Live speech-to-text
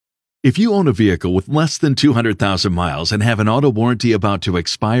If you own a vehicle with less than 200,000 miles and have an auto warranty about to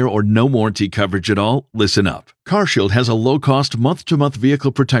expire or no warranty coverage at all, listen up. CarShield has a low-cost month-to-month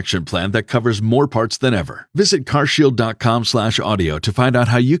vehicle protection plan that covers more parts than ever. Visit carshield.com/audio to find out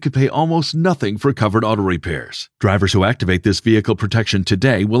how you could pay almost nothing for covered auto repairs. Drivers who activate this vehicle protection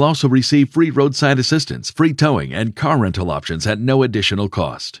today will also receive free roadside assistance, free towing, and car rental options at no additional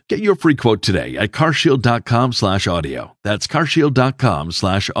cost. Get your free quote today at carshield.com/audio. That's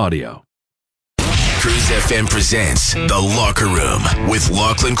carshield.com/audio. Cruise FM presents The Locker Room with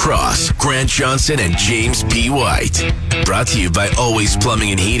Lachlan Cross, Grant Johnson, and James P. White. Brought to you by Always Plumbing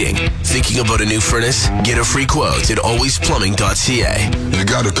and Heating. Thinking about a new furnace? Get a free quote at alwaysplumbing.ca. You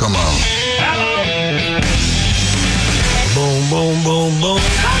gotta come on. Boom, boom, boom, boom.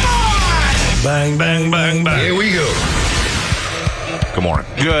 Come on! Bang, bang, bang, bang. Here we go. Good morning.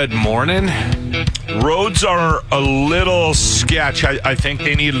 Good morning. Roads are a little sketch. I think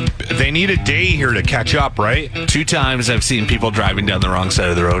they need a day here to catch up, right? 2 times I've seen people driving down the wrong side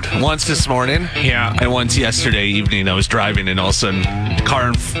of the road. Once this morning, Yeah. and once yesterday evening. I was driving, and all of a sudden, a car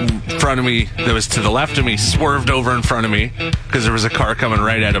in front of me that was to the left of me swerved over in front of me because there was a car coming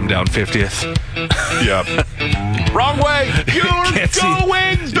right at him down 50th. Yep. Wrong way. You're Can't see.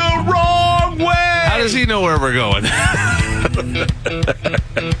 going the wrong way. How does he know where we're going?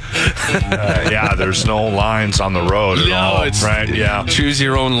 Yeah, there's no lines on the road at all. It's right. Yeah. Choose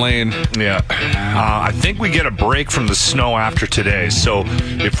your own lane. Yeah. I think we get a break from the snow after today. So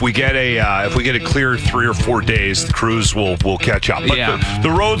if we get a clear 3 or 4 days, the crews will catch up. But Yeah.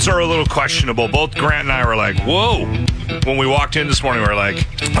 the roads are a little questionable. Both Grant and I were like, whoa. When we walked in this morning, we were like,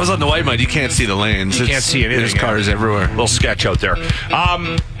 I was on the white mud. You can't see the lanes. You can't see anything. There's cars everywhere. little sketch out there.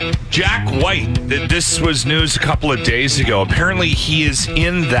 Jack White, this was news a couple of days ago. Apparently he is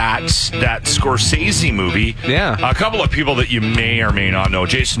in that Scorsese movie. Yeah. A couple of people that you may or may not know,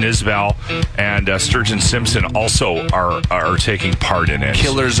 Jason Isbell and Sturgeon Simpson, also are taking part in it.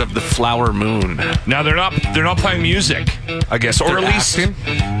 Killers of the Flower Moon. Now they're not playing music, I guess, or They're at least acting?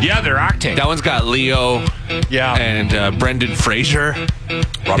 Yeah, they're acting. That one's got Leo and Brendan Fraser.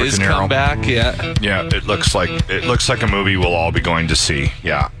 Robert His De Niro. comeback, yeah. Yeah, it looks like a movie we'll all be going to see.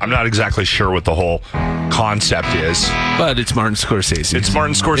 Yeah, I'm not exactly sure what the whole concept is. But it's Martin Scorsese. It's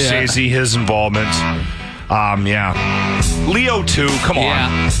Martin Scorsese, his involvement. Yeah. Leo too. Come on.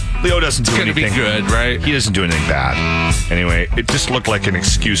 Yeah. Leo doesn't do It's gonna anything be good, right? He doesn't do anything bad. Anyway, it just looked like an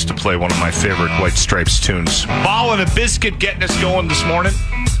excuse to play one of my favorite White Stripes tunes. Ball and a Biscuit getting us going this morning.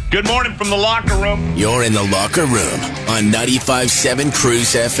 Good morning from the locker room. You're in The Locker Room on 95.7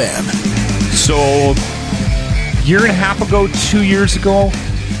 Cruise FM. So, year and a half ago, 2 years ago,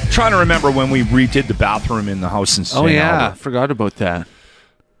 trying to remember when we redid the bathroom in the house in St. Albert. Forgot about that.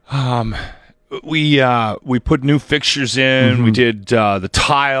 We put new fixtures in. We did the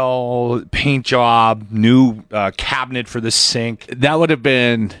tile, paint job, new cabinet for the sink. That would have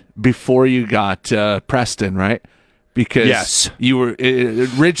been before you got Preston, right? Because Yes. you were it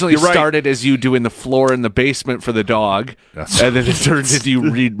originally You're right. started as you doing the floor in the basement for the dog, and then it turned into you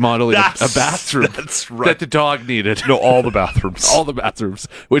remodeling a bathroom That's right. that the dog needed. No, all the bathrooms. All the bathrooms,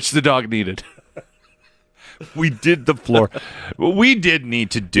 which the dog needed. We did the floor. We did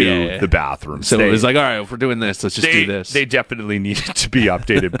need to do Yeah. the bathrooms. So it was like, all right, if we're doing this, let's just do this. They definitely needed to be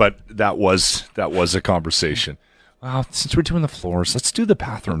updated, but that was a conversation. Well, since we're doing the floors, let's do the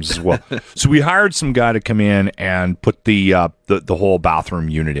bathrooms as well. So we hired some guy to come in and put the whole bathroom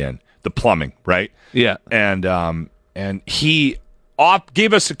unit in, the plumbing, right? Yeah. And he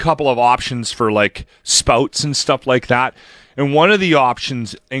gave us a couple of options for like spouts and stuff like that. And one of the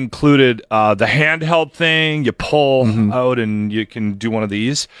options included the handheld thing you pull out and you can do one of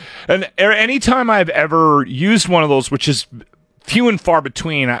these. And anytime I've ever used one of those, which is few and far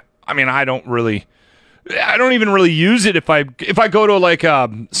between, I don't even really use it if I go to like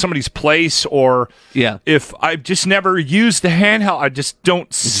somebody's place, or if I've just never used the handheld. I just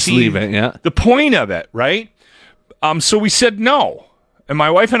don't see leave it, yeah. the point of it, right? So we said no. And my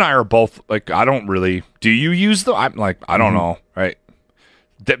wife and I are both like, I don't really. Do you use them? I'm like, I don't know, right?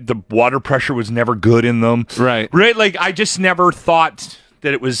 The water pressure was never good in them, Right. Like I just never thought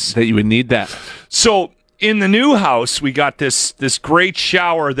that it was. that you would need that. So in the new house, we got this great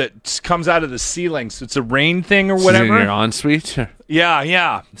shower that comes out of the ceiling. So it's a rain thing or whatever. In your ensuite.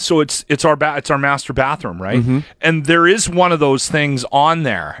 Yeah. So it's our master bathroom, right? And there is one of those things on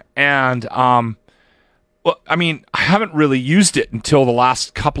there, and well, I mean, I haven't really used it until the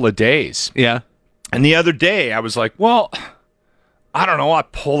last couple of days. Yeah. And the other day, I was like, well, I don't know. I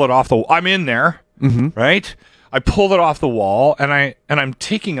pull it off I'm in there, right? I pulled it off the wall, and I'm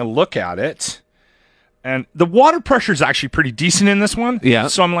taking a look at it, And the water pressure is actually pretty decent in this one. Yeah.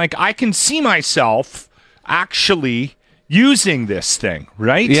 So I'm like, I can see myself actually using this thing,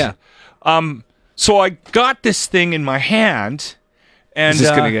 right? Yeah. So I got this thing in my hand, and Is this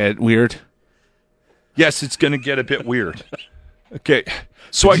going to get weird? yes, it's going to get a bit weird. Okay.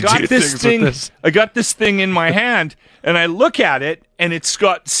 So I got do this things with thing. this? I got this thing in my hand, and I look at it, and it's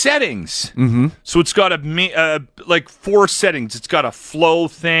got settings. Mm-hmm. So it's got like 4 settings. It's got a flow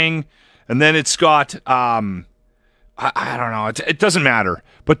thing, and then it's got I don't know. It doesn't matter.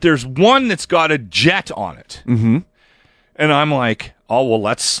 But there's one that's got a jet on it. Mm-hmm. And I'm like, oh well,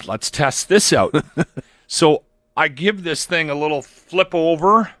 let's test this out. So I give this thing a little flip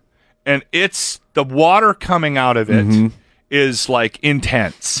over, and it's the water coming out of it is like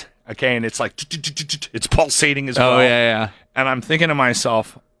intense. Okay, and it's like it's pulsating as well. Oh, yeah. And I'm thinking to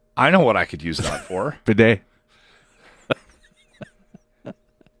myself, I know what I could use that for. Bidet.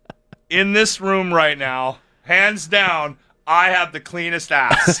 In this room right now, hands down, I have the cleanest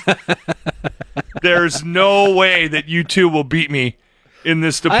ass. There's no way that you two will beat me in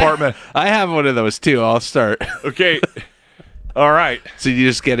this department. I have one of those too. I'll start. Okay. All right. So you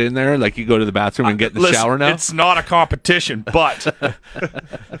just get in there, like you go to the bathroom and get in the Listen, shower now? It's not a competition, but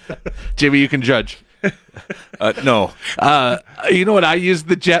Jimmy, you can judge. No. You know what I use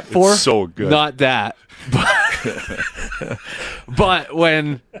the jet for? so good. Not that. But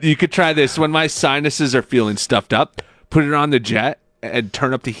when you could try this, when my sinuses are feeling stuffed up, put it on the jet and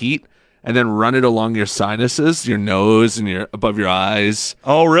turn up the heat, and then run it along your sinuses, your nose, and your above your eyes.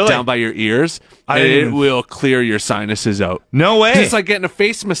 Oh, really? Down by your ears. I And it didn't- will clear your sinuses out. No way. It's like getting a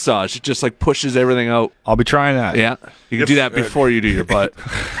face massage. It just like pushes everything out. I'll be trying that. Yeah. You can do that before you do your butt.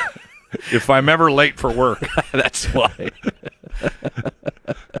 If I'm ever late for work, That's why.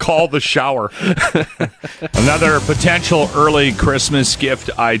 call the shower. Another potential early Christmas gift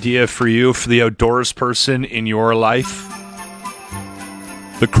idea for you, for the outdoors person in your life.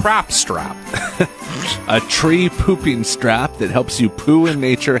 The crap strap. A tree pooping strap that helps you poo in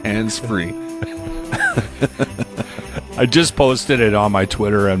nature hands-free. I just posted it on my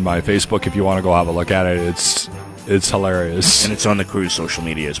Twitter and my Facebook if you want to go have a look at it. It's hilarious. And it's on the Cruise social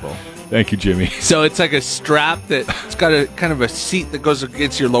media as well. Thank you, Jimmy. So it's like a strap it's got a kind of a seat that goes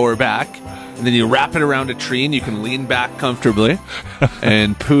against your lower back, and then you wrap it around a tree and you can lean back comfortably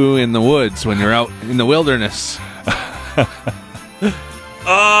and poo in the woods when you're out in the wilderness.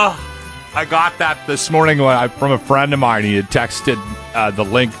 I got that this morning from a friend of mine. He had texted the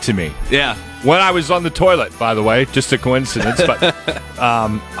link to me. Yeah. When I was on the toilet, by the way, just a coincidence, but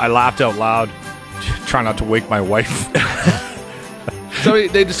I laughed out loud, trying not to wake my wife. So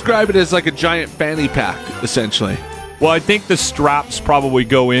they describe it as like a giant fanny pack, essentially. Well, I think the straps probably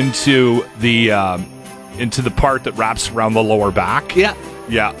go into the part that wraps around the lower back. Yeah.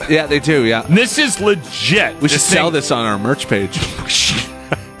 Yeah. Yeah, they do, yeah. And this is legit. We should sell this on our merch page.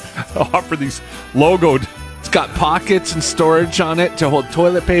 Offer these logoed. It's got pockets and storage on it to hold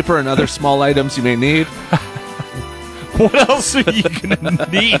toilet paper and other small items you may need. What else are you going to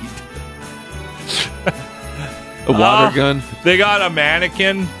need? A water gun. They got a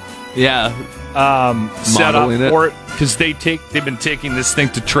mannequin Yeah. set up Modeling it. for it because they've been taking this thing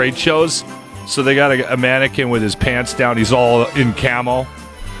to trade shows. So they got a mannequin with his pants down. He's all in camo.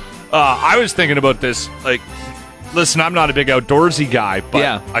 I was thinking about this. Like, listen, I'm not a big outdoorsy guy, but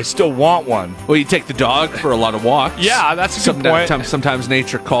Yeah. I still want one. Well, you take the dog for a lot of walks. Yeah, that's a good point. Sometimes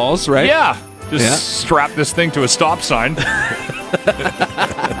nature calls, right? Yeah. Just Yeah. strap this thing to a stop sign.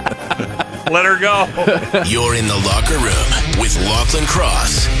 Let her go. You're in the locker room with Lachlan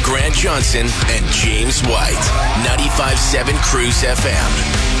Cross, Grant Johnson, and James White. 95.7 Cruise FM.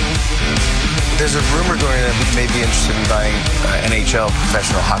 There's a rumor going that we may be interested in buying NHL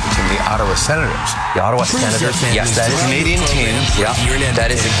professional hockey team, the Ottawa Senators. The Ottawa Senators? Yes, that is a Canadian team. Yeah, that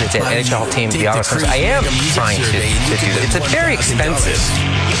is it's an NHL team, the Ottawa Senators. I am trying to do that. It's a very expensive.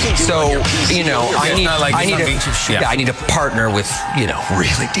 So, you know, I need a partner with, you know,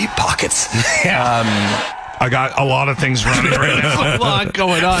 really deep pockets. I got a lot of things running right now. There's a lot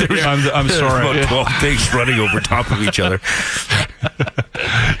going on here. I'm sorry. About 12 things running over top of each other.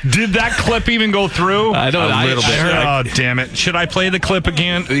 Did that clip even go through? I don't know. A little bit. Oh, damn it. Should I play the clip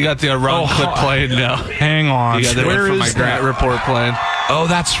again? You got the wrong clip playing now. Hang on. You got the one from my Grant report playing. Oh,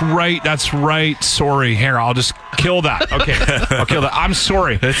 that's right. That's right. Sorry. Here, I'll just kill that. Okay. I'll kill that. I'm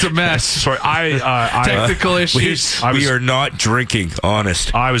sorry. It's a mess. Sorry. I Technical issues. We are not drinking,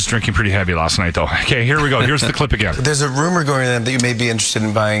 honest. I was drinking pretty heavy last night, though. Okay, here we go. Here's the clip again. There's a rumor going that you may be interested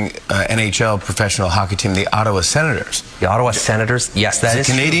in buying NHL professional hockey team, the Ottawa Senators. The Ottawa Senators? Yes, that It's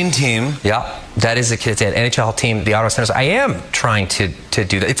is a Canadian team. Yeah. That is a NHL team, the Ottawa Senators. I am trying to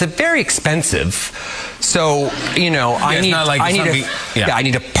do that. It's a very expensive. So, I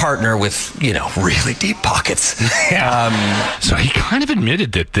need a partner with, really deep pockets. So he kind of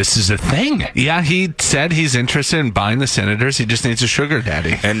admitted that this is a thing. Yeah, he said he's interested in buying the Senators. He just needs a sugar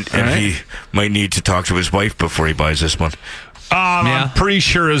daddy. And he might need to talk to his wife before he buys this one. I'm pretty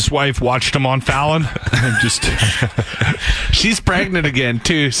sure his wife watched him on Fallon. She's pregnant again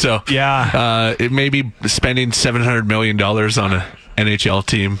too, so it may be spending $700 million on an NHL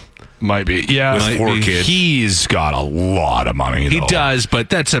team. Might be. Yeah. With 4 kids. He's got a lot of money, though. He does,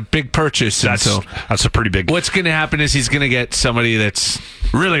 but that's a big purchase. That's a pretty big... What's going to happen is he's going to get somebody that's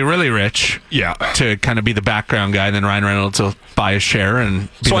really, really rich to kind of be the background guy, and then Ryan Reynolds will buy a share and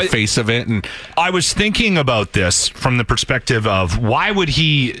be the face of it. And I was thinking about this from the perspective of why would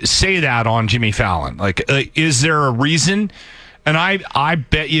he say that on Jimmy Fallon? Like, is there a reason? And I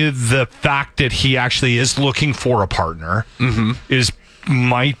bet you the fact that he actually is looking for a partner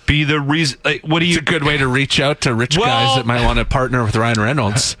might be the reason. It's a good way to reach out to rich guys that might want to partner with Ryan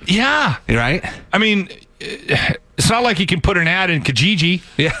Reynolds. Yeah. Right? I mean, it's not like he can put an ad in Kijiji.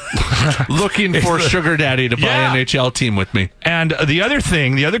 Yeah. Looking for sugar daddy to buy an NHL team with me. And the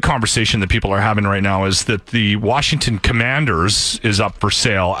other conversation that people are having right now is that the Washington Commanders is up for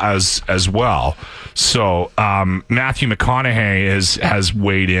sale as well. So Matthew McConaughey has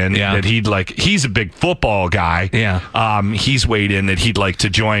weighed in that he's a big football guy. Yeah. He's weighed in that he'd like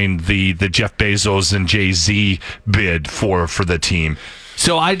to join the Jeff Bezos and Jay-Z bid for the team.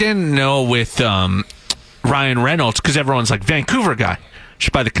 So I didn't know with Ryan Reynolds, because everyone's like, Vancouver guy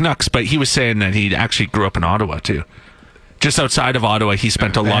should buy the Canucks, but he was saying that he actually grew up in Ottawa too. Just outside of Ottawa, he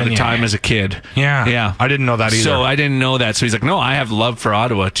spent a lot of time as a kid. Yeah. I didn't know that either. So I didn't know that. So he's like, no, I have love for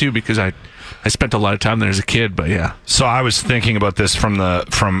Ottawa too, because I spent a lot of time there as a kid, but yeah. So I was thinking about this from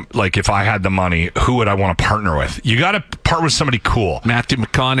if I had the money, who would I want to partner with? You got to part with somebody cool. Matthew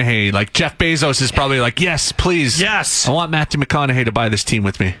McConaughey. Like Jeff Bezos is probably like, yes, please. Yes. I want Matthew McConaughey to buy this team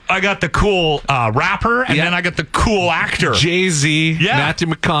with me. I got the cool rapper, and then I got the cool actor. Jay-Z, Matthew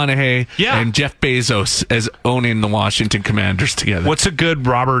McConaughey, and Jeff Bezos as owning the Washington Commanders together. What's a good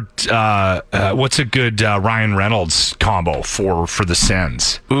Ryan Reynolds combo for the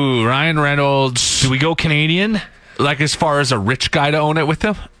Sens? Ooh, Ryan Reynolds. Do we go Canadian? Like as far as a rich guy to own it with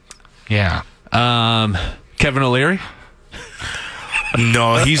them? Yeah. Kevin O'Leary?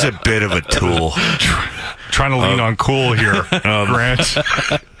 No, he's a bit of a tool. Trying to lean on cool here, Grant.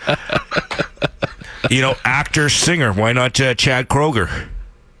 Actor, singer. Why not Chad Kroeger?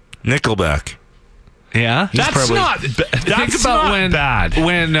 Nickelback. Yeah, that's not bad.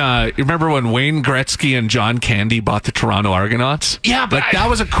 When you remember when Wayne Gretzky and John Candy bought the Toronto Argonauts? Yeah, but that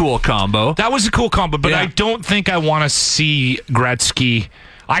was a cool combo. That was a cool combo, but I don't think I want to see Gretzky.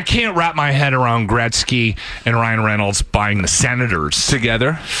 I can't wrap my head around Gretzky and Ryan Reynolds buying the Senators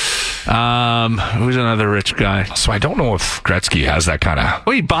together. Who's another rich guy? So I don't know if Gretzky has that kind of.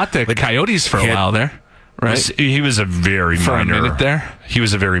 Well, he bought the Coyotes for a while there. Right, he was a very minor. There, he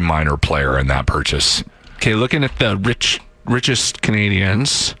was a very minor player in that purchase. Okay, looking at the richest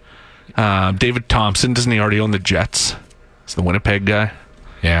Canadians, David Thompson, doesn't he already own the Jets? He's the Winnipeg guy.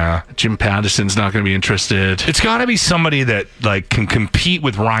 Yeah, Jim Pattyson's not going to be interested. It's got to be somebody that can compete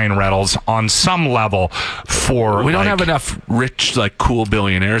with Ryan Reynolds on some level. We don't have enough rich, cool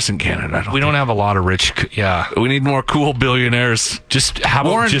billionaires in Canada. We don't have a lot of rich. Yeah, we need more cool billionaires. Just how about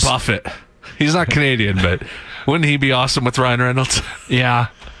Warren Buffett? He's not Canadian, but wouldn't he be awesome with Ryan Reynolds? Yeah,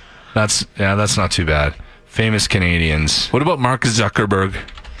 that's not too bad. Famous Canadians. What about Mark Zuckerberg?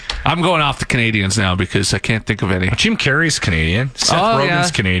 I'm going off the Canadians now because I can't think of any. Jim Carrey's Canadian. Seth Rogen's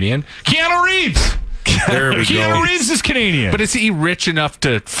Canadian. Keanu Reeves. There we go. Keanu Reeves is Canadian. But is he rich enough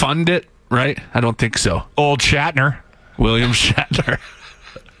to fund it? Right? I don't think so. Old Shatner. William Shatner.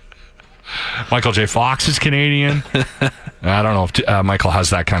 Michael J. Fox is Canadian. I don't know if Michael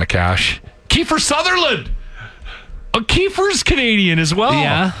has that kind of cash. Kiefer Sutherland. Kiefer's Canadian as well.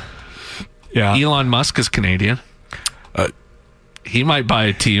 Yeah. Elon Musk is Canadian. He might buy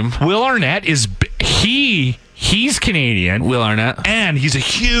a team. Will Arnett is he's Canadian. Will Arnett, and he's a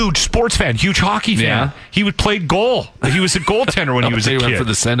huge sports fan, huge hockey fan. Yeah. He played goal. He was a goaltender when he was a kid. Went for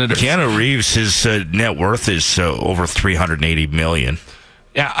the Senators. Keanu Reeves, his net worth is over $380 million.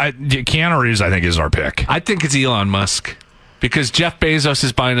 Yeah, Keanu Reeves, I think, is our pick. I think it's Elon Musk. Because Jeff Bezos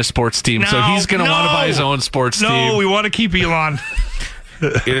is buying a sports team, so he's going to want to buy his own sports team. No, we want to keep Elon.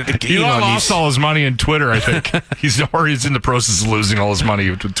 Elon lost all his money in Twitter, I think. He's in the process of losing all his money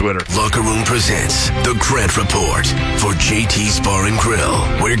with Twitter. Locker Room presents The Grant Report for JT's Bar and Grill,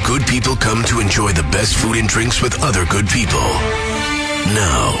 where good people come to enjoy the best food and drinks with other good people.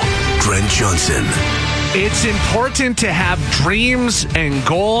 Now, Grant Johnson. It's important to have dreams and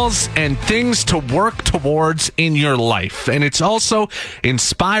goals and things to work towards in your life. And it's also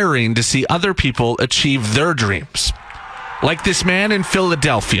inspiring to see other people achieve their dreams. Like this man in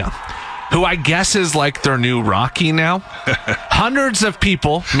Philadelphia, who I guess is like their new Rocky now. Hundreds of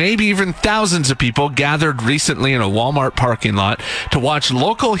people, maybe even thousands of people, gathered recently in a Walmart parking lot to watch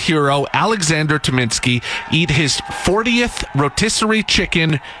local hero Alexander Tominsky eat his 40th rotisserie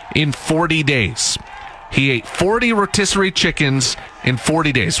chicken in 40 days. He ate 40 rotisserie chickens in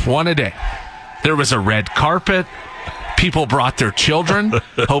 40 days, one a day. There was a red carpet. People brought their children,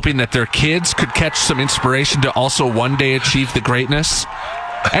 hoping that their kids could catch some inspiration to also one day achieve the greatness.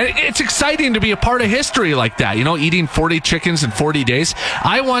 And it's exciting to be a part of history like that, you know, eating 40 chickens in 40 days.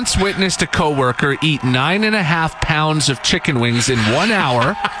 I once witnessed a coworker eat 9.5 pounds of chicken wings in 1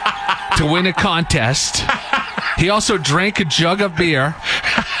 hour to win a contest. He also drank a jug of beer.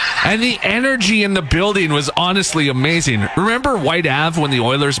 And the energy in the building was honestly amazing. Remember White Ave when the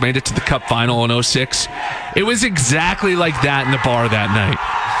Oilers made it to the Cup Final in 2006? It was exactly like that in the bar that night.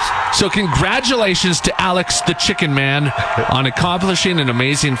 So congratulations to Alex the Chicken Man on accomplishing an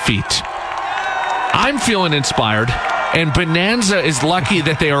amazing feat. I'm feeling inspired, and Bonanza is lucky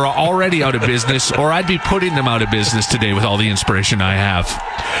that they are already out of business, or I'd be putting them out of business today with all the inspiration I have.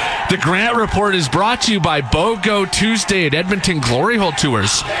 The Grant Report is brought to you by BOGO Tuesday at Edmonton Glory Hole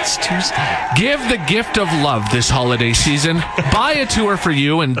Tours. It's Tuesday. Give the gift of love this holiday season. Buy a tour for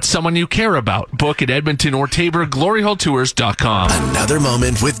you and someone you care about. Book at Edmonton or Tabor, gloryholetours.com. Another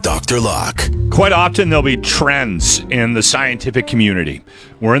moment with Dr. Locke. Quite often there'll be trends in the scientific community.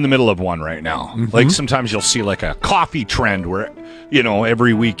 We're in the middle of one right now. Mm-hmm. Like sometimes you'll see like a coffee trend where, you know,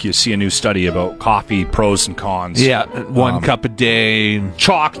 every week you see a new study about coffee, pros and cons. Yeah, 1 cup a day.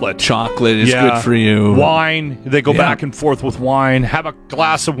 Chocolate is good for you. Wine, they go back and forth with wine. Have a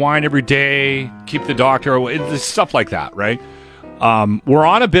glass of wine every day. Keep the doctor away. It's stuff like that, right? We're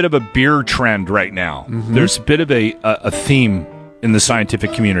on a bit of a beer trend right now. Mm-hmm. There's a bit of a theme in the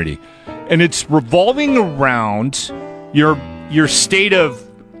scientific community. And it's revolving around your state of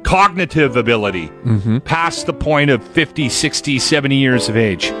cognitive ability past the point of 50, 60, 70 years of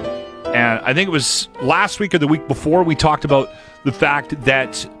age. And I think it was last week or the week before we talked about the fact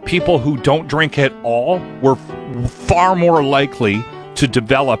that people who don't drink at all were far more likely to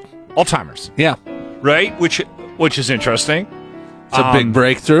develop Alzheimer's. Yeah. Right? Which is interesting. It's a big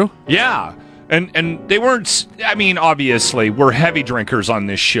breakthrough. Yeah. And they weren't, I mean, obviously, we're heavy drinkers on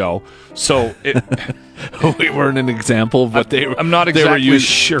this show, so we weren't an example, but I'm not exactly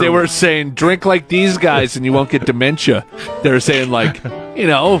sure. They were saying, drink like these guys and you won't get dementia. They were saying, like, you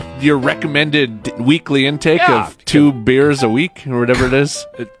know, your recommended weekly intake of 2 beers a week or whatever it is.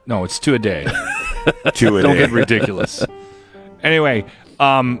 No, it's 2 a day. 2 a day. Don't get ridiculous. Anyway,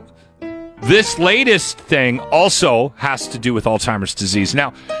 this latest thing also has to do with Alzheimer's disease.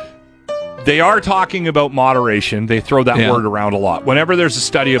 Now, they are talking about moderation. They throw that word around a lot. Whenever there's a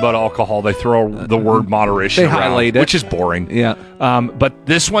study about alcohol, they throw the word moderation around, highlight it, which is boring. Yeah. But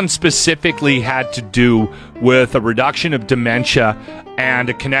this one specifically had to do with a reduction of dementia and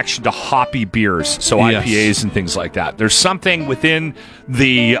a connection to hoppy beers, so IPAs and things like that. There's something within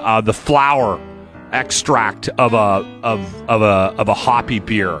the flower extract of a hoppy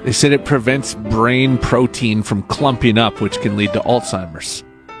beer. They said it prevents brain protein from clumping up, which can lead to Alzheimer's.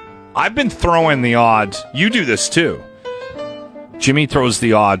 I've been throwing the odd. You do this too. Jimmy throws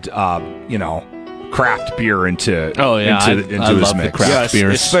the odd, craft beer into. Oh yeah, into I his love mix. the craft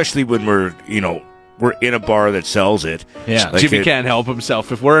beers, especially when we're in a bar that sells it. Yeah, like Jimmy can't help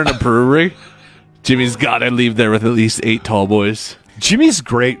himself. If we're in a brewery, Jimmy's got to leave there with at least 8 tall boys. Jimmy's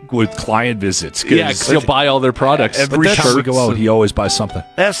great with client visits. Yeah, because he'll buy all their products. Every time we go out, he always buys something.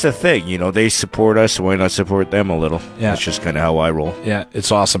 That's the thing. They support us, so why not support them a little? Yeah. That's just kind of how I roll. Yeah,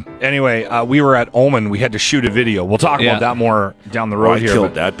 it's awesome. Anyway, we were at Omen. We had to shoot a video. We'll talk about that more down the road I here.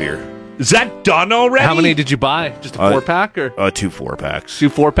 Killed that beer. Is that done already? How many did you buy? Just a 4-pack? or 2 4-packs. 2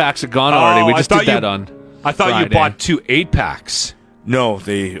 4-packs are gone already. We just did that on I thought Friday. You bought 2 8-packs. No,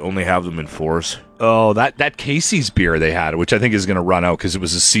 they only have them in 4s. Oh, that Casey's beer they had, which I think is going to run out because it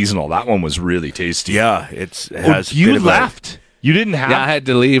was a seasonal. That one was really tasty. Yeah, it has. You left. You didn't have. Yeah, I had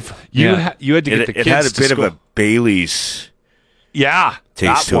to leave. You had to get the kids. It had a to bit school. of a Bailey's. Yeah,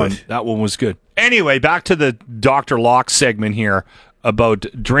 taste to it. That one was good. Anyway, back to the Dr. Locke segment here about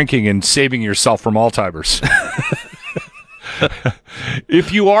drinking and saving yourself from Alzheimer's.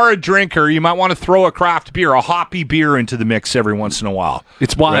 If you are a drinker, you might want to throw a craft beer, a hoppy beer into the mix every once in a while.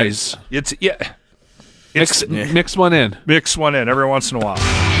 It's wise. Right? Mix one in. Mix one in every once in a while.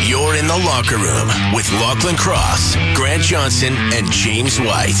 You're in the locker room with Lachlan Cross, Grant Johnson, and James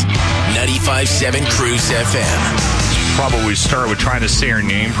White. 95.7 Cruise FM. Probably start with trying to say her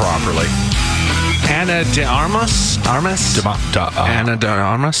name properly. Ana de Armas? Ana de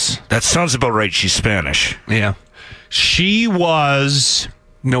Armas? That sounds about right. She's Spanish. Yeah. She was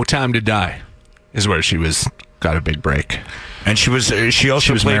No Time to Die is where she got a big break. And she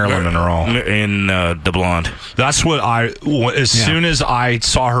also was played Marilyn Monroe in The Blonde. That's what soon as I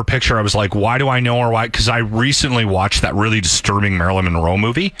saw her picture, I was like, why do I know her? Why? Because I recently watched that really disturbing Marilyn Monroe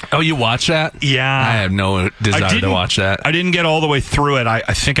movie. Oh, you watched that? Yeah. I have no desire to watch that. I didn't get all the way through it. I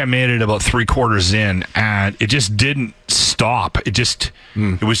think I made it about 3/4 in, and it just didn't stop. It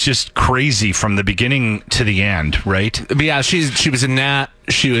was just crazy from the beginning to the end, right? But yeah, she was in that.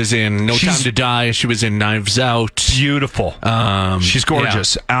 She was in No Time to Die. She was in Knives Out. Beautiful. She's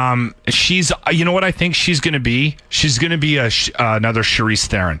gorgeous. Yeah. She's, you know what I think she's going to be? She's going to be another Charlize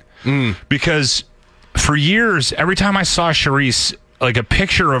Theron. Because for years, every time I saw Charlize, like a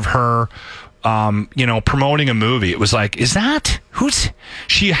picture of her, promoting a movie, it was like,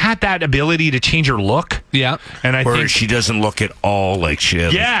 she had that ability to change her look. Yeah. And I think she doesn't look at all like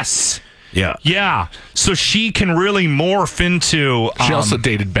shit. Yes. Yeah. Yeah. So she can really morph into. She also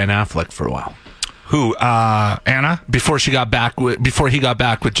dated Ben Affleck for a while. Who? Anna? Before he got back with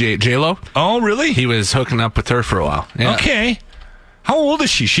J-Lo. Oh, really? He was hooking up with her for a while. Yeah. Okay. How old is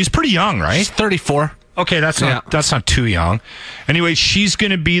she? She's pretty young, right? She's 34. Okay, that's not too young. Anyway, she's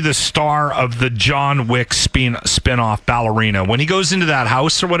going to be the star of the John Wick spin-off Ballerina. When he goes into that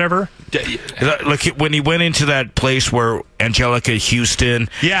house or whatever. Like when he went into that place where Angelica Houston,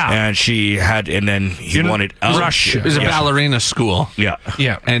 and then he wanted out. Russia. It was a ballerina school. Yeah.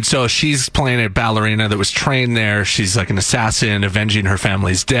 Yeah. And so she's playing a ballerina that was trained there. She's like an assassin, avenging her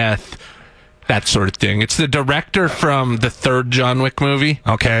family's death. That sort of thing. It's the director from the third John Wick movie.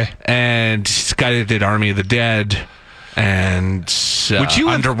 Okay. And this guy that did Army of the Dead and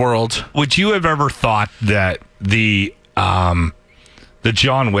Underworld. Would you have ever thought that the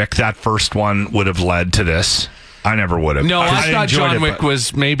John Wick, that first one, would have led to this? I never would have. No, I thought John Wick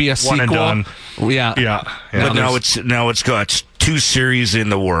was maybe a sequel. One and done. Yeah. But now it's got 2 series in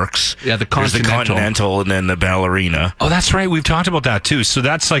the works. Yeah, the There's the Continental and then the Ballerina. Oh, that's right. We've talked about that too. So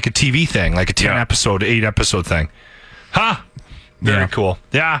that's like a TV thing, like a 8 episode thing. Very cool.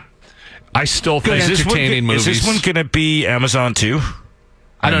 Yeah. I still think entertaining movies. Is this one going to be Amazon too?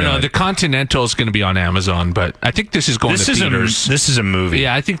 I don't know. The Continental is going to be on Amazon, but I think this is going to theaters. This is a movie.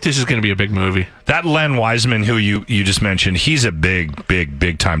 Yeah, I think this is going to be a big movie. That Len Wiseman, who you just mentioned, he's a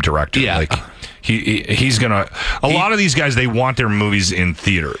big time director. Yeah. Like he's gonna. A lot of these guys, they want their movies in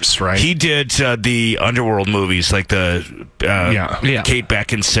theaters, right? He did the Underworld movies, like the Kate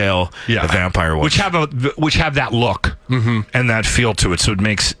Beckinsale, the vampire ones, which have that look and that feel to it, so it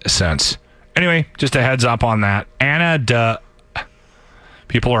makes sense. Anyway, just a heads up on that. Anna de.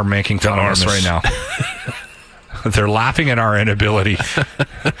 People are making fun of us right now. They're laughing at our inability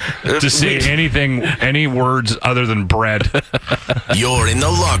to say any words other than bread. You're in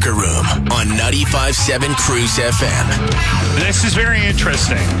the locker room on 95.7 Cruise FM. This is very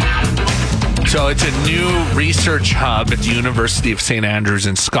interesting. So it's a new research hub at the University of St. Andrews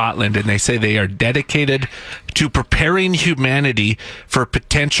in Scotland, and they say they are dedicated to preparing humanity for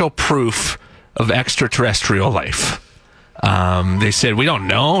potential proof of extraterrestrial life. They said, we don't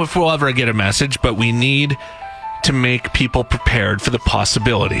know if we'll ever get a message, but we need to make people prepared for the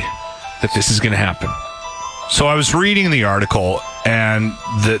possibility that this is going to happen. So I was reading the article, and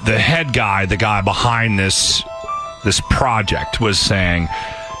the head guy, the guy behind this project, was saying,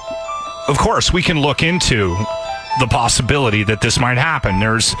 of course, we can look into the possibility that this might happen.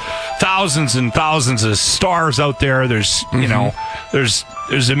 There's thousands and thousands of stars out there. There's,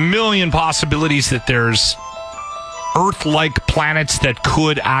 there's a million possibilities that there's Earth-like planets that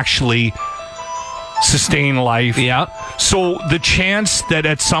could actually sustain life. Yeah. So the chance that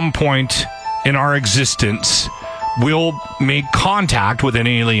at some point in our existence we'll make contact with an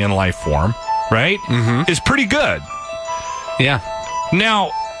alien life form, right, is pretty good. Yeah.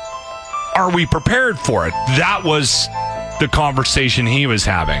 Now, are we prepared for it? That was the conversation he was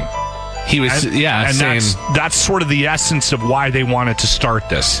having. He was, saying that's sort of the essence of why they wanted to start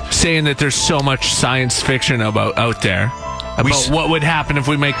this. Saying that there's so much science fiction out there about what would happen if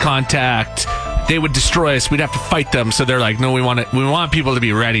we make contact. They would destroy us. We'd have to fight them. So they're like, no, we want people to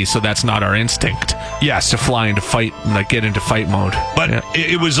be ready. So that's not our instinct. Yes, to fly into fight, like get into fight mode. But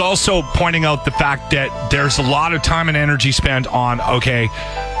it was also pointing out the fact that there's a lot of time and energy spent on, okay,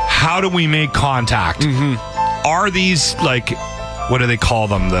 how do we make contact? Are these like, what do they call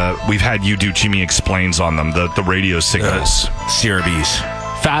them? We've had you do Jimmy Explains on them, the radio signals.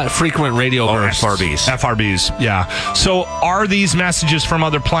 CRBs. frequent radio bursts. FRBs, yeah. So are these messages from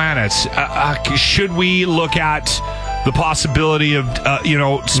other planets? Should we look at the possibility of,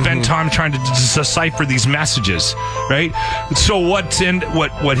 spend time trying to decipher these messages, right? So what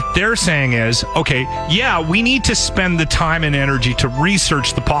they're saying is, okay, yeah, we need to spend the time and energy to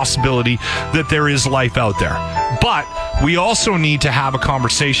research the possibility that there is life out there. But we also need to have a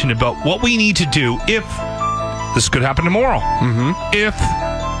conversation about what we need to do if this could happen tomorrow. If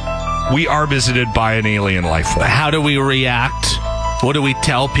we are visited by an alien life form. How do we react? What do we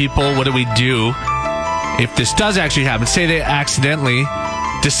tell people? What do we do if this does actually happen? Say they accidentally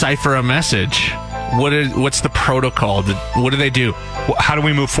decipher a message. What's the protocol? What do they do? How do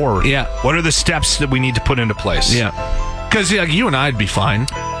we move forward? Yeah. What are the steps that we need to put into place? Yeah. Because you and I'd be fine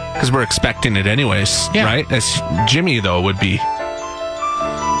because we're expecting it anyways, right? As Jimmy, though, would be...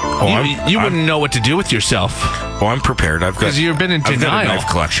 You wouldn't know what to do with yourself. Oh, I'm prepared. Because you've been in denial. I've got a knife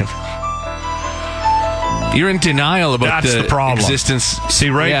collection. You're in denial about the problem. Existence. See,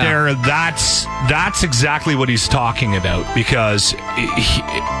 there, that's exactly what he's talking about, because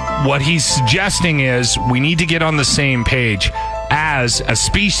what he's suggesting is we need to get on the same page as a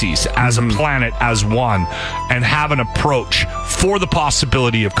species, as a planet, as one, and have an approach for the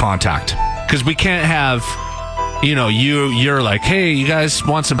possibility of contact. Because we can't have... you're like, hey, you guys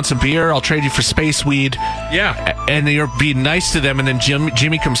want some beer? I'll trade you for space weed. Yeah. And you're being nice to them, and then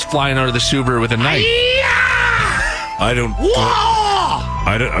Jimmy comes flying out of the Subaru with a knife.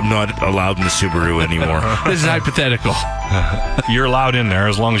 I'm not allowed in the Subaru anymore. This is hypothetical. You're allowed in there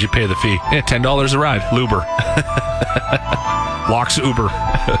as long as you pay the fee. Yeah, $10 a ride. Luber. Locks Uber.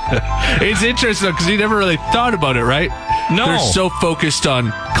 It's interesting, because he never really thought about it, right? No. They're so focused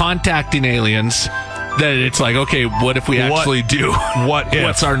on contacting aliens that it's like, okay, what if we actually do?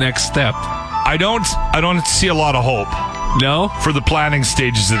 What's our next step? I don't see a lot of hope. No? For the planning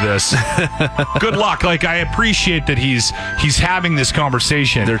stages of this. Good luck. Like, I appreciate that he's having this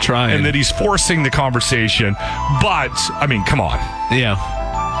conversation. They're trying. And that he's forcing the conversation. But, I mean, come on. Yeah.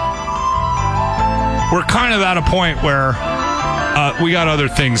 We're kind of at a point where we got other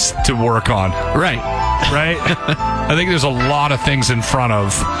things to work on. Right? I think there's a lot of things in front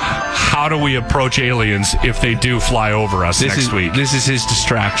of how do we approach aliens if they do fly over us next week. This is his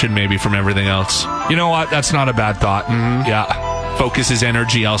distraction maybe from everything else. You know what? That's not a bad thought. Yeah. Focus his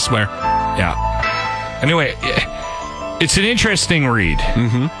energy elsewhere. Yeah. Anyway, it's an interesting read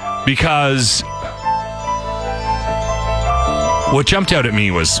because what jumped out at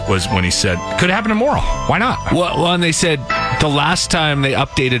me was when he said, could happen tomorrow. Why not? Well, and they said the last time they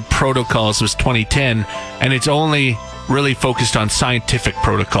updated protocols was 2010, and it's only really focused on scientific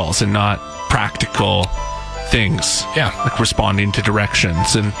protocols and not practical things. Yeah. Like responding to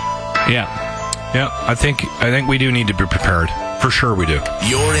directions and I think we do need to be prepared. For sure we do.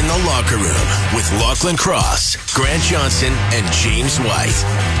 You're in the locker room with Lachlan Cross, Grant Johnson, and James White.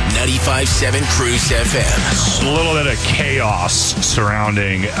 95.7 Cruise FM. A little bit of chaos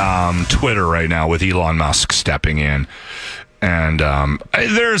surrounding Twitter right now with Elon Musk stepping in. And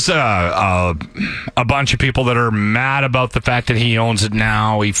there's a bunch of people that are mad about the fact that he owns it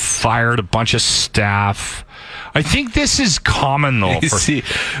now. He fired a bunch of staff. I think this is common, though,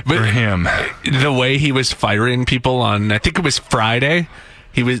 for him. The way he was firing people on, I think it was Friday,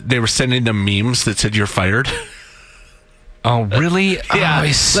 they were sending them memes that said, "You're fired." Oh, really? Yeah.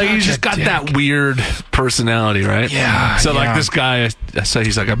 He's just got that weird personality, right? Yeah. So, like, this guy, so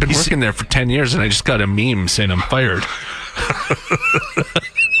he's like, I've been working there for 10 years, and I just got a meme saying I'm fired.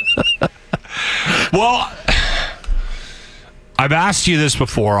 Well, I've asked you this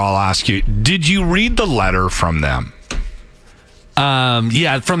before. I'll ask you. Did you read the letter from them?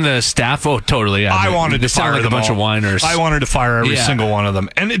 Yeah, from the staff. Oh, totally. Yeah. I wanted to fire like them a bunch of whiners. I wanted to fire every single one of them,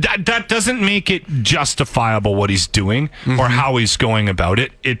 and that doesn't make it justifiable what he's doing or how he's going about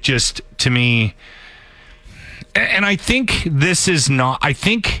it. It just, to me, and I think this is not. I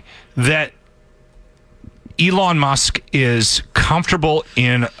think that Elon Musk is comfortable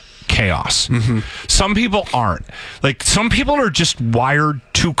in chaos. Some people aren't. Like, some people are just wired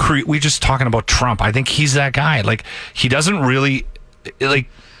to create. We're just talking about Trump. I think he's that guy. Like, he doesn't really, like,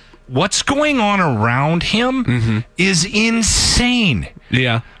 what's going on around him is insane.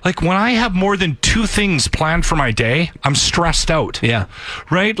 Yeah. Like, when I have more than 2 things planned for my day, I'm stressed out. Yeah.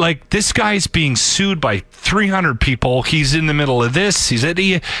 Right? Like, this guy's being sued by 300 people. He's in the middle of this.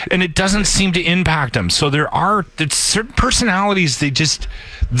 And it doesn't seem to impact him. So there's certain personalities,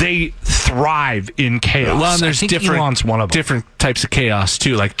 they thrive in chaos. Well, and there's Elon's one of them. different types of chaos,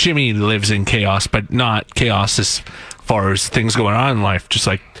 too. Like, Jimmy lives in chaos, but not chaos as far as things going on in life. Just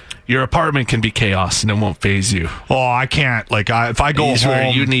like, Your apartment can be chaos and it won't phase you. Oh, I can't. Like, if I go These home,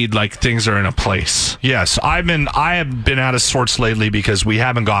 where you need like things are in a place. Yes, I have been out of sorts lately because we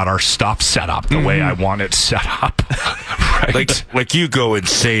haven't got our stuff set up the way I want it set up. Right. Like you go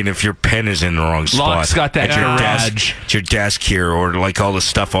insane if your pen is in the wrong spot. Locke's got that at your garage. desk, your desk here, or like all the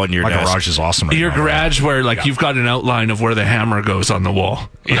stuff on your My desk. garage is awesome. Right Your now, garage where like you've got an outline of where the hammer goes on the wall.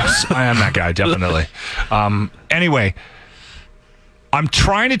 Yes, I am that guy, definitely. Anyway, I'm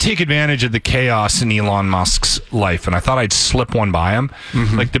trying to take advantage of the chaos in Elon Musk's life, and I thought I'd slip one by him.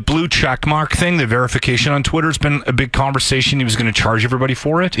 Like the blue check mark thing, the verification on Twitter has been a big conversation. He was going to charge everybody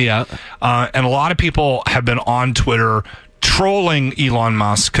for it. Yeah. And a lot of people have been on Twitter trolling Elon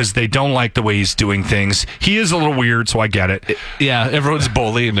Musk because they don't like the way he's doing things. He is a little weird, so I get it. Yeah, everyone's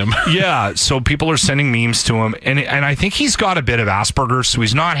bullying him. Yeah, so people are sending memes to him, and I think he's got a bit of Asperger's, so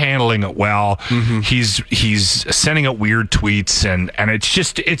he's not handling it well. He's sending out weird tweets, and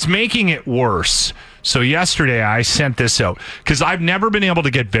it's making it worse. So yesterday I sent this out because I've never been able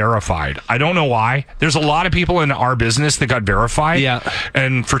to get verified. I don't know why. There's a lot of people in our business that got verified. Yeah.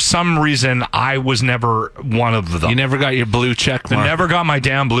 And for some reason, I was never one of them. You never got your blue check mark. I never got my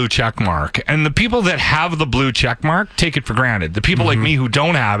damn blue check mark. And the people that have the blue check mark take it for granted. The people like me who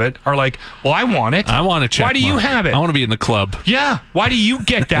don't have it are like, well, I want it. I want a check Why do you mark. have it? I want to be in the club. Yeah. Why do you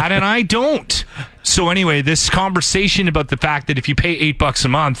get that and I don't? So anyway, this conversation about the fact that if you pay $8 a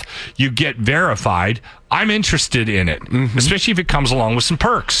month, you get verified, I'm interested in it, especially if it comes along with some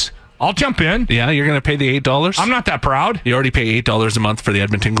perks. I'll jump in. Yeah, you're going to pay the $8? I'm not that proud. You already pay $8 a month for the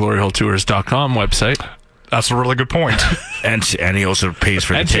EdmontonGloryHoleTours.com website. That's a really good point. and he also pays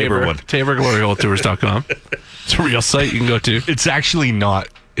for the Tabor one. TaborGloryHoleTours.com. It's a real site you can go to. It's actually not.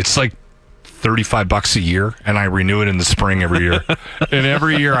 It's like $35 a year, and I renew it in the spring every year. And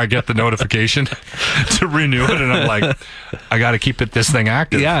every year I get the notification to renew it, and I'm like, I got to keep this thing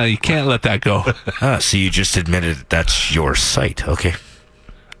active. Yeah, you can't let that go. So you just admitted that's your site. Okay.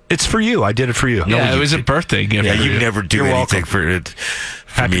 It's for you. I did it for you. Yeah, it was a birthday gift. Yeah, you never do You're anything welcome.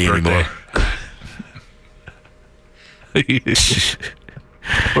 for Happy me birthday. anymore.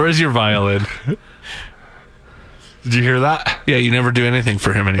 Where's your violin? Did you hear that? Yeah, you never do anything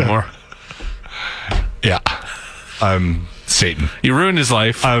for him anymore. Yeah. I'm Satan. You ruined his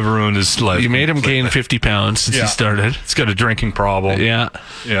life. I've ruined his life. You made him gain 50 pounds since he started. He's got a drinking problem. Yeah.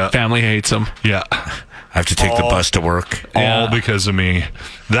 Yeah. Family hates him. Yeah. I have to take the bus to work. All because of me.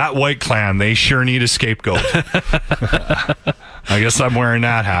 That White Clan, they sure need a scapegoat. I guess I'm wearing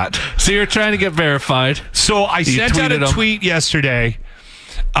that hat. So you're trying to get verified. So I sent out a tweet yesterday,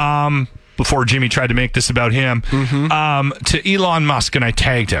 before Jimmy tried to make this about him, to Elon Musk, and I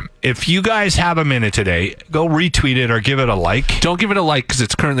tagged him. If you guys have a minute today, go retweet it or give it a like. Don't give it a like because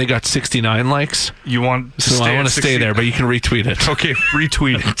it's currently got 69 likes. You want to So I want to stay there, but you can retweet it. Okay,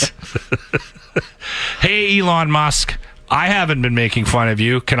 retweet it. Hey, Elon Musk, I haven't been making fun of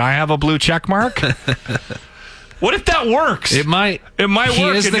you. Can I have a blue check mark? What if that works? It might. It might he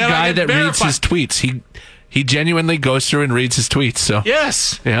work. He is and the then guy that reads his tweets. He genuinely goes through and reads his tweets. So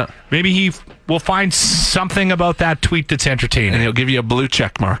yes. Yeah. Maybe he will find something about that tweet that's entertaining. And he'll give you a blue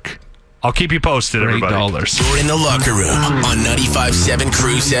check mark. I'll keep you posted, everybody. $8. You're in the locker room on 95.7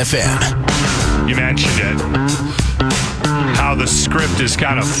 Cruise FM. You mentioned it. How the script is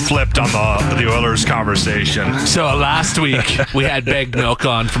kind of flipped on the Oilers conversation. So last week we had Beg Milk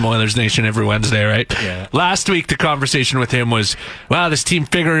on from Oilers Nation every Wednesday, right? Yeah. Last week the conversation with him was, wow, this team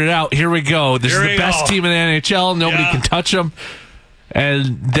figured it out. Here we go. This is the best team in the NHL. Nobody can touch them.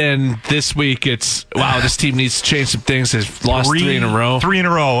 And then this week it's, wow, this team needs to change some things. They've lost three in a row. 3 in a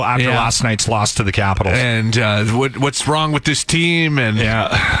row after last night's loss to the Capitals. And what's wrong with this team? And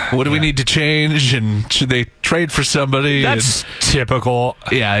what do we need to change? And should they trade for somebody? That's typical.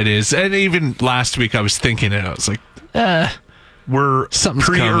 Yeah, it is. And even last week I was thinking it. I was like, we're something's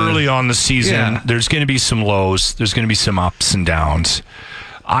pretty coming. early on the season. Yeah. There's going to be some lows. There's going to be some ups and downs.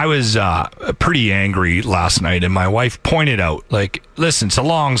 I was pretty angry last night, and my wife pointed out, like, listen, it's a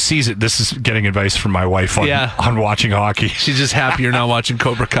long season. This is getting advice from my wife on watching hockey. She's just happy you're not watching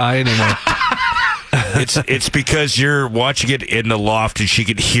Cobra Kai anymore. It's because you're watching it in the loft and she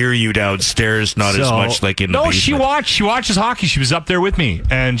could hear you downstairs, not as much like in the basement. No, she watches hockey. She was up there with me,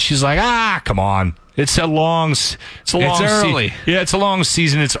 and she's like, come on. It's early. Yeah, it's a long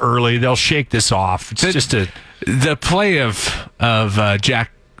season. It's early. They'll shake this off. It's just the play of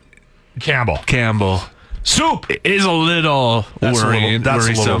Jack Campbell Soup is a little worrying. That's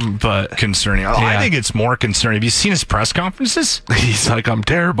a little but concerning. I think it's more concerning. Have you seen his press conferences? He's like, I'm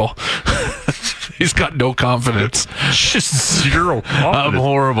terrible. He's got no confidence. Just zero confidence. I'm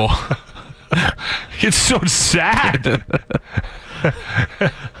horrible. It's so sad.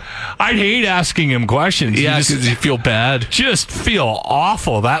 I'd hate asking him questions. Yeah, because you feel bad. Just feel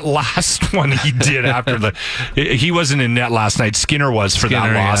awful. That last one he did after he wasn't in net last night. Skinner was for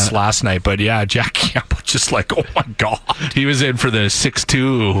that loss last night. But yeah, Jack Campbell just like, oh my God. He was in for the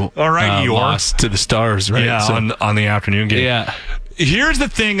 6-2 loss to the Stars, right? Yeah, so, on the afternoon game. Yeah. Here's the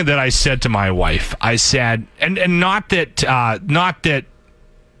thing that I said to my wife. I said, and not that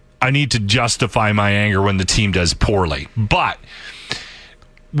I need to justify my anger when the team does poorly, but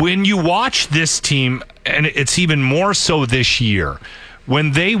when you watch this team, and it's even more so this year,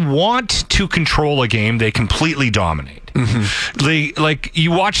 when they want to control a game, they completely dominate. Mm-hmm.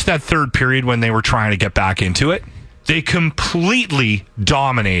 You watch that third period when they were trying to get back into it, they completely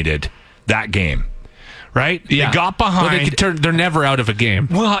dominated that game. Right? Yeah. They got behind. Well, they're never out of a game.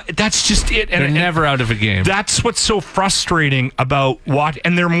 Well, that's just it. They're never out of a game. That's what's so frustrating about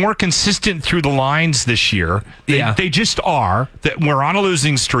and they're more consistent through the lines this year. They just are. We're on a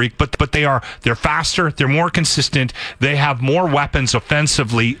losing streak, but they're faster, they're more consistent, they have more weapons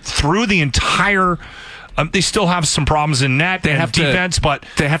offensively through the entire. They still have some problems in net and defense, but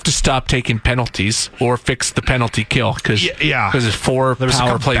they have to stop taking penalties or fix the penalty kill because there's 4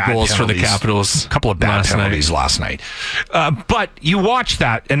 power play goals for the Capitals. A couple of bad penalties last night. But you watch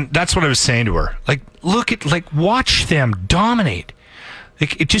that, and that's what I was saying to her. Watch them dominate.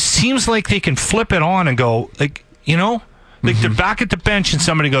 It just seems like they can flip it on and go, they're back at the bench and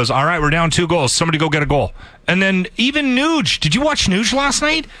somebody goes, all right, we're down 2 goals. Somebody go get a goal. And then even Nuge. Did you watch Nuge last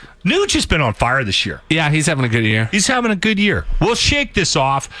night? Nuge has been on fire this year. Yeah, he's having a good year. We'll shake this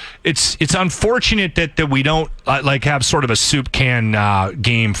off. It's unfortunate that we don't have sort of a soup can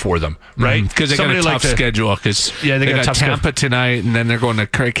game for them, right? Because they got a tough schedule. They got Tampa tonight, and then they're going to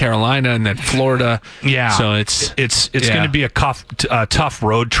Carolina, and then Florida. Yeah, so it's going to be a tough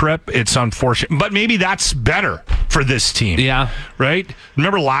road trip. It's unfortunate, but maybe that's better for this team. Yeah, right.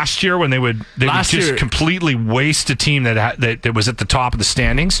 Remember last year when they would just completely waste a team that was at the top of the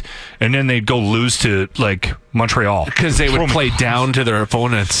standings. And then they'd go lose to Montreal because they would play down to their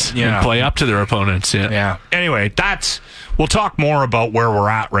opponents and play up to their opponents. Yeah. Anyway, we'll talk more about where we're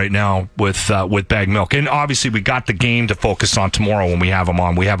at right now with Bag Milk, and obviously we got the game to focus on tomorrow when we have them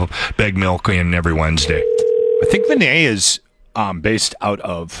on. We have a Bag Milk in every Wednesday. I think Vinay is based out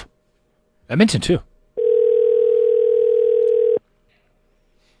of Edmonton too.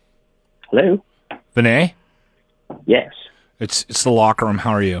 Hello, Vinay. Yes. It's the locker room.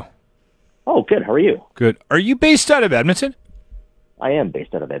 How are you? Oh, good. How are you? Good. Are you based out of Edmonton? I am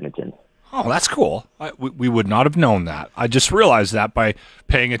based out of Edmonton. Oh, that's cool. We would not have known that. I just realized that by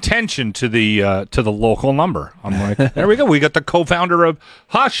paying attention to the local number. I'm like, there we go. We got the co-founder of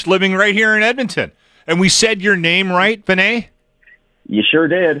Hush living right here in Edmonton. And we said your name right, Vinay? You sure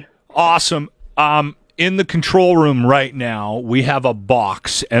did. Awesome. In the control room right now, we have a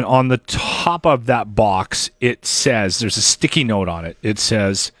box, and on the top of that box, it says, there's a sticky note on it. It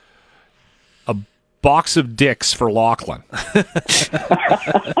says, a box of dicks for Lachlan.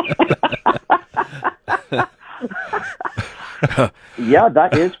 Yeah, that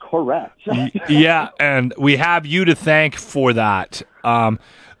is correct. Yeah, and we have you to thank for that.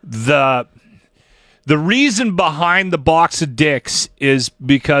 The reason behind the box of dicks is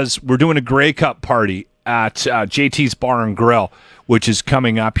because we're doing a Grey Cup party at JT's Bar and Grill, which is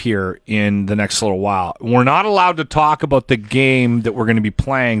coming up here in the next little while. We're not allowed to talk about the game that we're going to be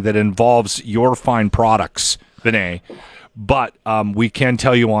playing that involves your fine products, Vinay, but we can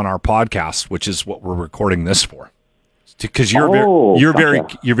tell you on our podcast, which is what we're recording this for, because you're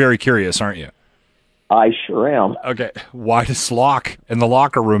very curious, aren't you? I sure am. Okay, why does Locke in the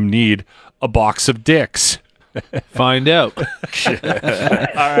locker room need a box of dicks? Find out. All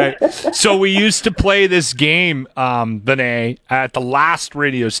right. So we used to play this game, Vinay, at the last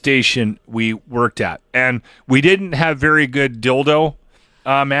radio station we worked at, and we didn't have very good dildo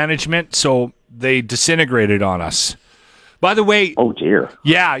management, so they disintegrated on us. By the way, oh dear.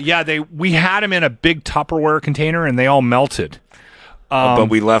 Yeah. We had them in a big Tupperware container, and they all melted. But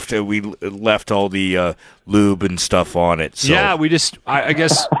we left all the lube and stuff on it. So. Yeah, I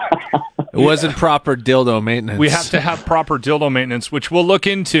guess it wasn't proper dildo maintenance. We have to have proper dildo maintenance, which we'll look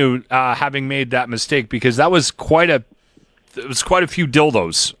into, having made that mistake, because that was quite a few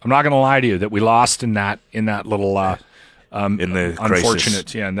dildos. I'm not going to lie to you that we lost in that little in the unfortunate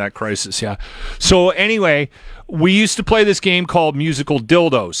crisis. In that crisis. Yeah. So anyway, we used to play this game called Musical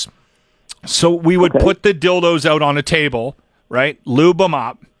Dildos. So we would put the dildos out on a table. Right? Lube them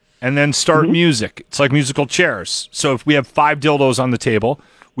up and then start music. It's like musical chairs. So if we have 5 dildos on the table,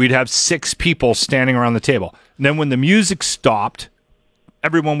 we'd have 6 people standing around the table. And then when the music stopped,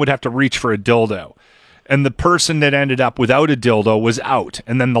 everyone would have to reach for a dildo. and the person that ended up without a dildo was out,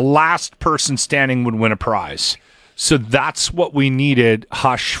 and then the last person standing would win a prize. So that's what we needed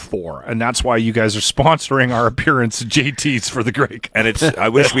Hush for, and that's why you guys are sponsoring our appearance at JT's for the Grey Cup. And I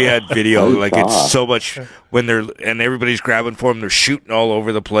wish we had video. Like, it's so much when and everybody's grabbing for them. They're shooting all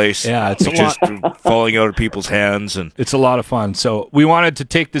over the place. Yeah, it's just falling out of people's hands, and it's a lot of fun. So we wanted to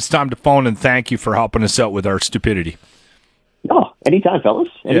take this time to phone and thank you for helping us out with our stupidity. Oh, anytime, fellas.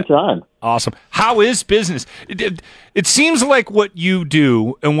 Anytime. Yeah. Awesome. How is business? It seems like what you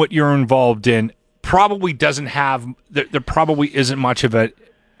do and what you're involved in probably doesn't have, there probably isn't much of a,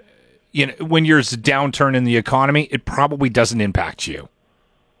 when there's a downturn in the economy, it probably doesn't impact you.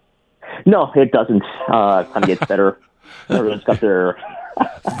 No, it doesn't. Kind of gets better. Everyone's got their,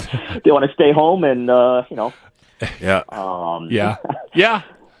 they want to stay home and, Yeah.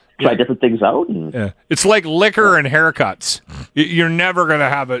 Try different things out. And, It's like liquor and haircuts. You're never going to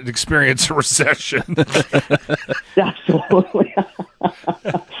have an experience a recession. Absolutely.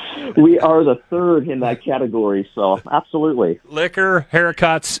 We are the third in that category, so absolutely. Liquor,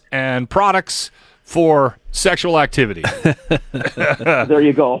 haircuts, and products for sexual activity. There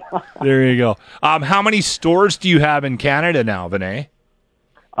you go. There you go. How many stores do you have in Canada now, Vinay?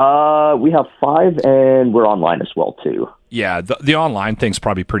 We have 5, and we're online as well, too. Yeah, the online thing's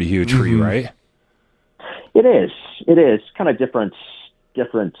probably pretty huge for you, right? It is. It is. Kind of different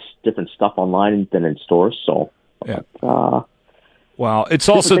stuff online than in stores, so... Yeah. Well, it's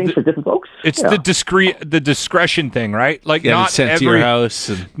also things for different folks. It's the discretion thing, right? Like not sent to your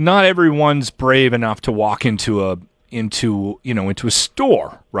house. Not everyone's brave enough to walk into a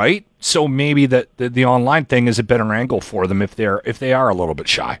store, right? So maybe the online thing is a better angle for them if they are a little bit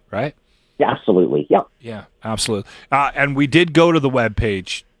shy, right? Yeah, absolutely. Yeah. Yeah, absolutely. And we did go to the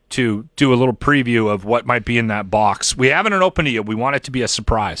webpage to do a little preview of what might be in that box. We haven't opened it yet. We want it to be a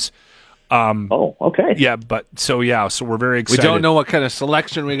surprise. Okay. Yeah, so we're very excited. We don't know what kind of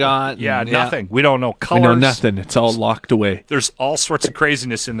selection we got. Yeah, nothing. We don't know colors. We know nothing. It's all locked away. There's all sorts of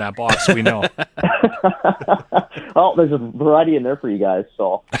craziness in that box, we know. Oh, there's a variety in there for you guys,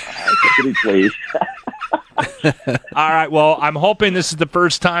 so I'm pretty pleased. All right, well, I'm hoping this is the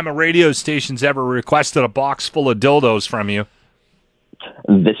first time a radio station's ever requested a box full of dildos from you.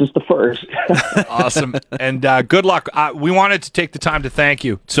 This is the first. Awesome. And good luck. We wanted to take the time to thank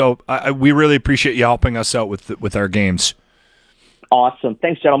you. So we really appreciate you helping us out with our games. Awesome.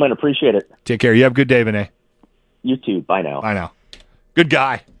 Thanks, gentlemen. Appreciate it. Take care. You have a good day, Vinay. You too. Bye now. Bye now. Good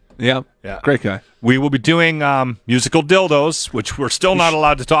guy. Yeah. Great guy. We will be doing musical dildos, which we're still not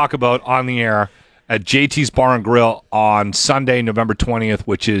allowed to talk about on the air, at JT's Bar and Grill on Sunday, November 20th,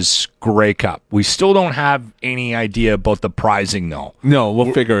 which is Grey Cup. We still don't have any idea about the prizing, though. No,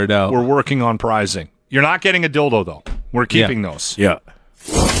 we'll figure it out. We're working on prizing. You're not getting a dildo, though. We're keeping those. Yeah.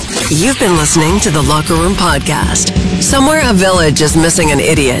 You've been listening to the Locker Room Podcast. Somewhere a village is missing an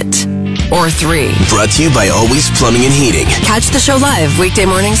idiot. Or 3. Brought to you by Always Plumbing and Heating. Catch the show live weekday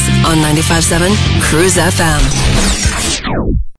mornings on 95.7 Cruise FM.